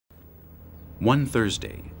One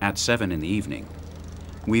Thursday at 7 in the evening,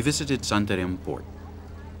 we visited Santarém port.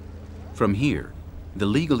 From here, the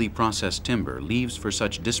legally processed timber leaves for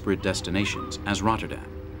such disparate destinations as Rotterdam,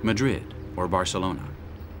 Madrid, or Barcelona.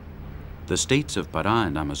 The states of Pará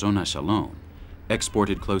and Amazonas alone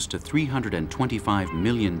exported close to $325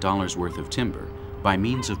 million worth of timber by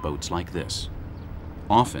means of boats like this.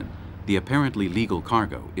 Often, the apparently legal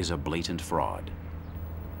cargo is a blatant fraud.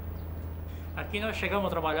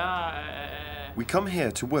 We come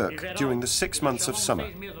here to work during the 6 months of summer,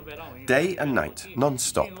 day and night,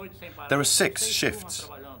 non-stop. There are 6 shifts.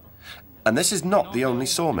 And this is not the only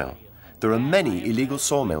sawmill. There are many illegal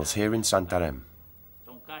sawmills here in Santarém.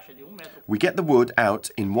 We get the wood out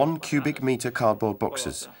in 1 cubic meter cardboard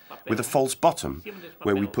boxes with a false bottom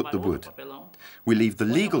where we put the wood. We leave the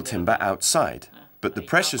legal timber outside, but the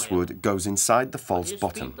precious wood goes inside the false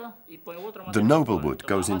bottom. The noble wood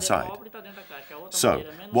goes inside. So,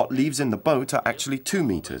 what leaves in the boat are actually 2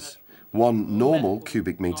 meters, 1 normal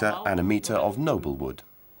cubic meter and a meter of noble wood.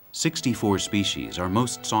 64 species are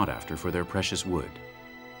most sought after for their precious wood: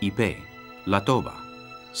 Ipe, Latoba,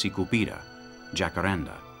 Sicupira,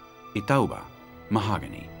 Jacaranda, Itauba,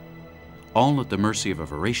 mahogany, all at the mercy of a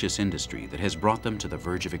voracious industry that has brought them to the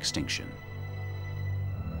verge of extinction.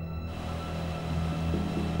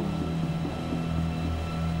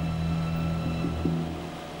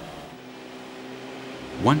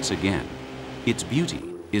 Once again, its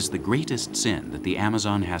beauty is the greatest sin that the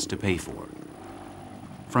Amazon has to pay for.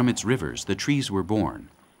 From its rivers, the trees were born,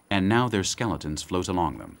 and now their skeletons float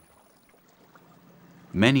along them.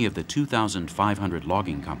 Many of the 2,500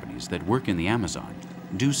 logging companies that work in the Amazon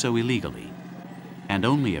do so illegally, and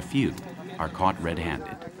only a few are caught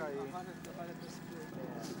red-handed.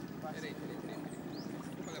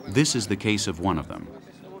 This is the case of one of them.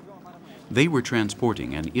 They were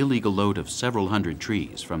transporting an illegal load of several hundred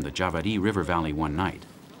trees from the Javari River Valley one night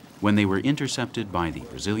when they were intercepted by the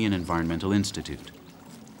Brazilian Environmental Institute.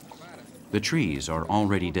 The trees are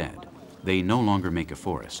already dead. They no longer make a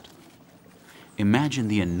forest. Imagine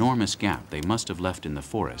the enormous gap they must have left in the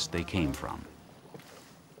forest they came from.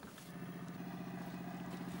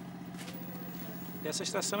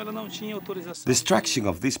 The extraction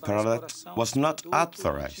of this product was not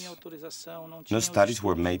authorized. No studies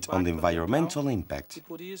were made on the environmental impact,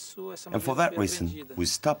 and for that reason, we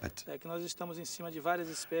stop it.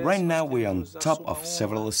 Right now, we are on top of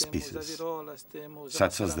several species,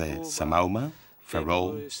 such as the Samauma,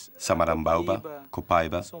 Ferrol, Samarambaúba,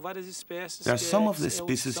 Copaiba. There are some of the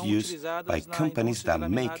species used by companies that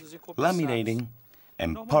make laminating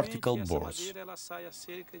and particle boards.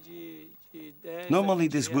 Normally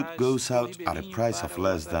this wood goes out at a price of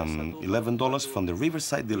less than $11 from the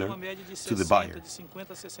riverside dealer to the buyer,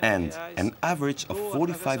 and an average of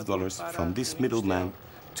 $45 from this middleman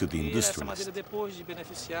to the industrialist.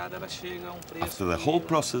 After the whole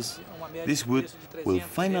process, this wood will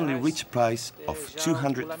finally reach a price of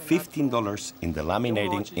 $215 in the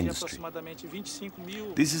laminating industry.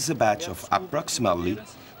 This is a batch of approximately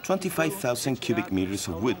 25,000 cubic meters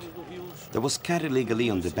of wood that was cut illegally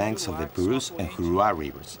on the banks of the Purus and Juruá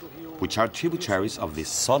rivers, which are tributaries of the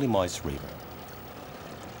Solimões River.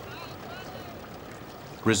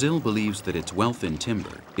 Brazil believes that its wealth in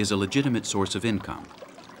timber is a legitimate source of income,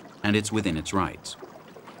 and it's within its rights.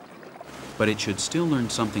 But it should still learn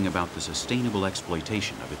something about the sustainable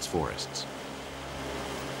exploitation of its forests.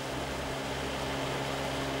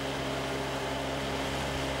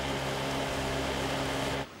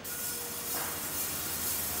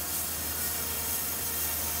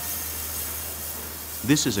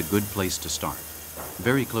 This is a good place to start,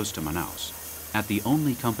 very close to Manaus, at the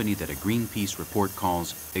only company that a Greenpeace report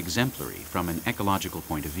calls exemplary from an ecological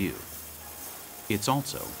point of view. It's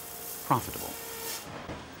also profitable.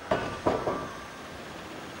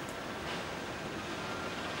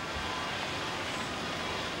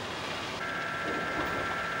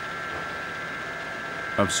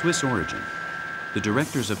 Of Swiss origin, the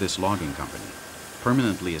directors of this logging company,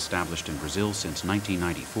 permanently established in Brazil since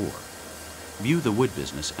 1994, view the wood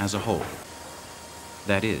business as a whole.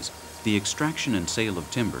 That is, the extraction and sale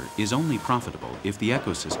of timber is only profitable if the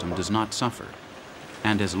ecosystem does not suffer,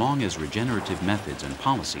 and as long as regenerative methods and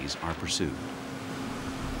policies are pursued.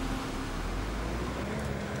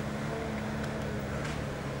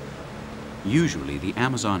 Usually, the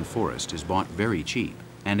Amazon forest is bought very cheap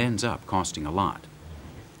and ends up costing a lot.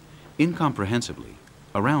 Incomprehensibly,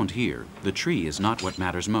 around here, the tree is not what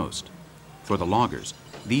matters most. For the loggers,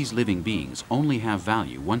 these living beings only have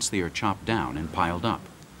value once they are chopped down and piled up.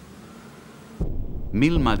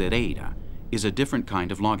 Mil Madeireira is a different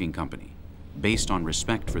kind of logging company, based on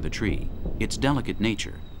respect for the tree, its delicate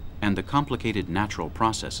nature, and the complicated natural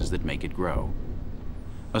processes that make it grow.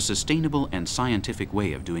 A sustainable and scientific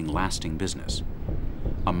way of doing lasting business.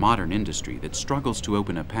 A modern industry that struggles to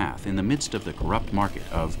open a path in the midst of the corrupt market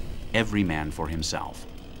of every man for himself.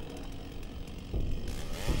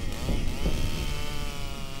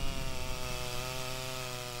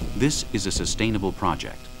 This is a sustainable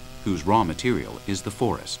project whose raw material is the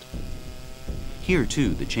forest. Here too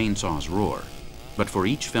the chainsaws roar, but for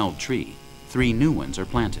each felled tree, 3 new ones are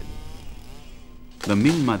planted. The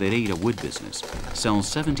Mil Madereira wood business sells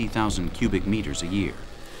 70,000 cubic meters a year,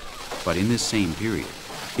 but in this same period,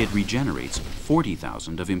 it regenerates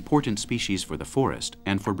 40,000 of important species for the forest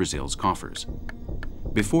and for Brazil's coffers.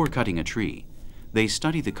 Before cutting a tree, they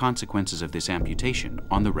study the consequences of this amputation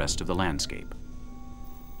on the rest of the landscape.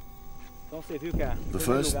 The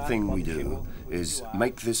first thing we do is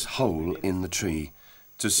make this hole in the tree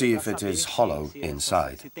to see if it is hollow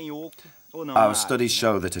inside. Our studies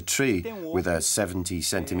show that a tree with a 70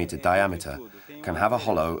 centimeter diameter can have a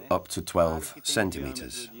hollow up to 12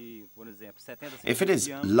 centimeters. If it is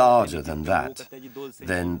larger than that,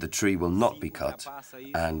 then the tree will not be cut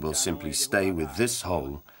and will simply stay with this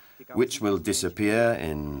hole, which will disappear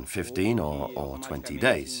in 15 or 20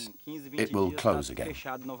 days. It will close again.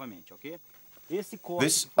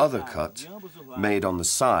 This other cut, made on the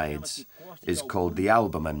sides, is called the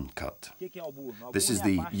albumen cut. This is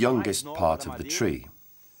the youngest part of the tree.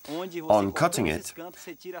 On cutting it,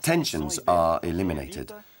 tensions are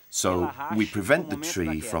eliminated, so we prevent the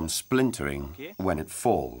tree from splintering when it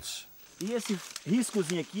falls.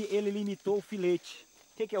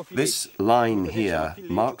 This line here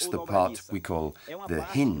marks the part we call the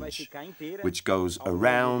hinge, which goes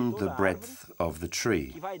around the breadth of the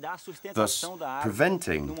tree, thus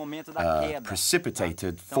preventing a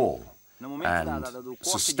precipitated fall and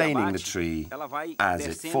sustaining the tree as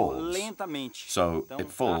it falls. So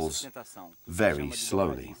it falls very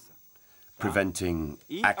slowly, preventing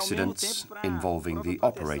accidents involving the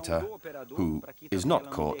operator, who is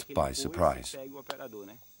not caught by surprise.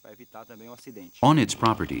 On its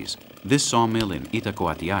properties, this sawmill in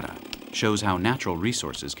Itacoatiara shows how natural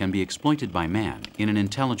resources can be exploited by man in an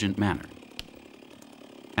intelligent manner.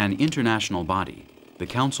 An international body, the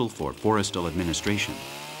Council for Forestal Administration,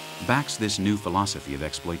 backs this new philosophy of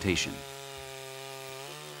exploitation.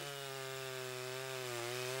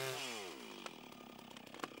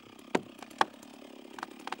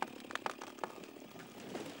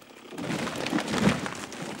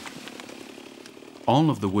 All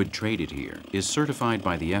of the wood traded here is certified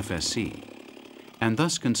by the FSC, and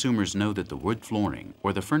thus consumers know that the wood flooring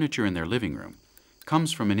or the furniture in their living room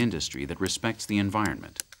comes from an industry that respects the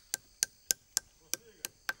environment.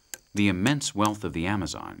 The immense wealth of the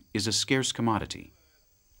Amazon is a scarce commodity,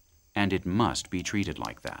 and it must be treated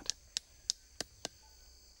like that.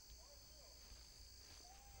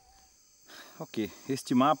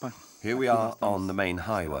 Here we are on the main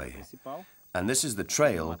highway, and this is the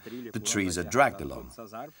trail the trees are dragged along.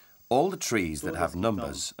 All the trees that have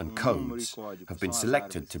numbers and codes have been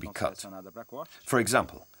selected to be cut. For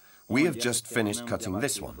example, we have just finished cutting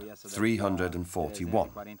this one, 341,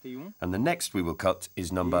 and the next we will cut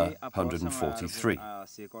is number 143,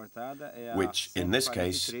 which in this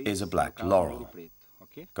case is a black laurel.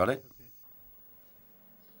 Got it?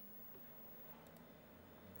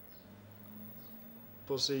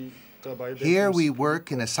 Here we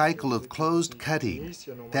work in a cycle of closed cutting.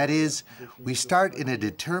 That is, we start in a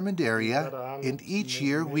determined area and each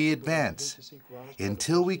year we advance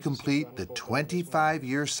until we complete the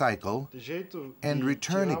 25-year cycle and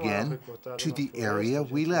return again to the area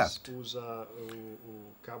we left.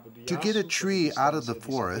 To get a tree out of the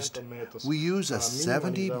forest, we use a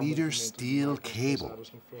 70-meter steel cable.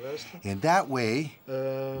 In that way,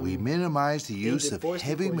 we minimize the use of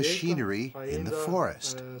heavy machinery in the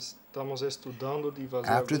forest.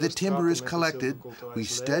 After the timber is collected, we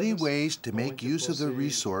study ways to make use of the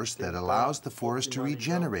resource that allows the forest to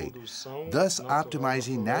regenerate, thus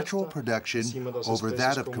optimizing natural production over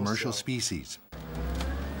that of commercial species.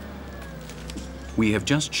 We have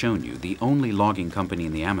just shown you the only logging company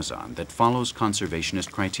in the Amazon that follows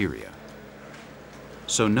conservationist criteria.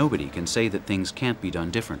 So nobody can say that things can't be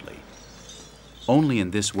done differently. Only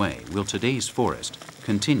in this way will today's forest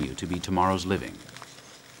continue to be tomorrow's living.